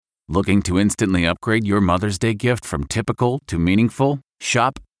Looking to instantly upgrade your Mother's Day gift from typical to meaningful?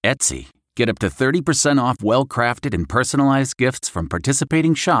 Shop Etsy. Get up to 30% off well-crafted and personalized gifts from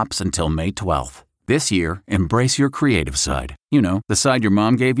participating shops until May 12th. This year, embrace your creative side. You know, the side your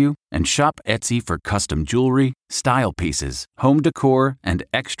mom gave you. And shop Etsy for custom jewelry, style pieces, home decor, and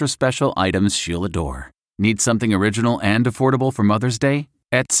extra special items she'll adore. Need something original and affordable for Mother's Day?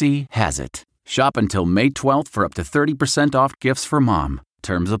 Etsy has it. Shop until May 12th for up to 30% off gifts for mom.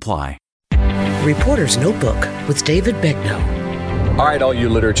 Terms apply. Reporter's Notebook with David Begnaud. All right, all you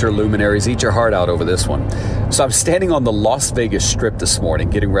literature luminaries, eat your heart out over this one. So I'm standing on the Las Vegas Strip this morning,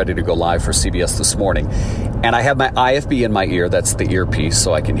 getting ready to go live for CBS This Morning. And I have my IFB in my ear. That's the earpiece,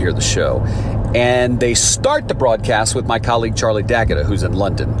 so I can hear the show. And they start the broadcast with my colleague Charlie D'Agata, who's in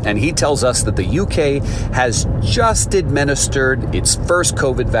London. And he tells us that the UK has just administered its first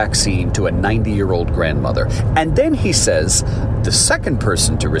COVID vaccine to a 90-year-old grandmother. And then he says the second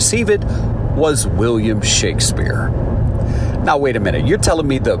person to receive it was William Shakespeare. Now, wait a minute. You're telling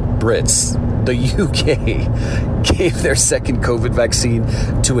me the Brits, the UK, gave their second COVID vaccine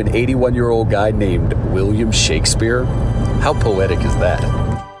to an 81-year-old guy named William Shakespeare? How poetic is that?